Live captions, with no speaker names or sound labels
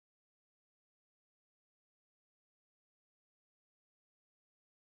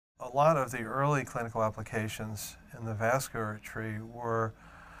a lot of the early clinical applications in the vascular tree were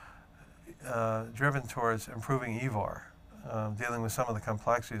driven towards improving EVAR, dealing with some of the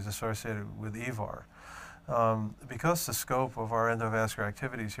complexities associated with EVAR. Because the scope of our endovascular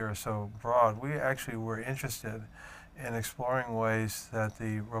activities here is so broad, we actually were interested in exploring ways that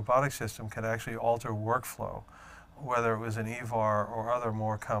the robotic system could actually alter workflow, whether it was in EVAR or other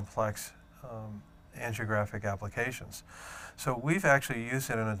more complex angiographic applications. So we've actually used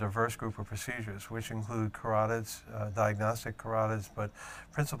it in a diverse group of procedures, which include carotids, diagnostic carotids, but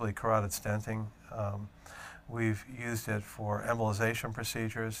principally carotid stenting. We've used it for embolization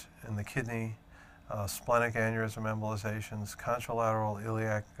procedures in the kidney, splenic aneurysm embolizations, contralateral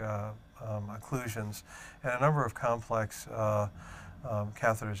iliac occlusions, and a number of complex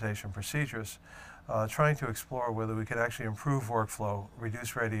catheterization procedures, trying to explore whether we could actually improve workflow,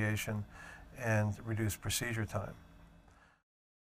 reduce radiation, and reduce procedure time.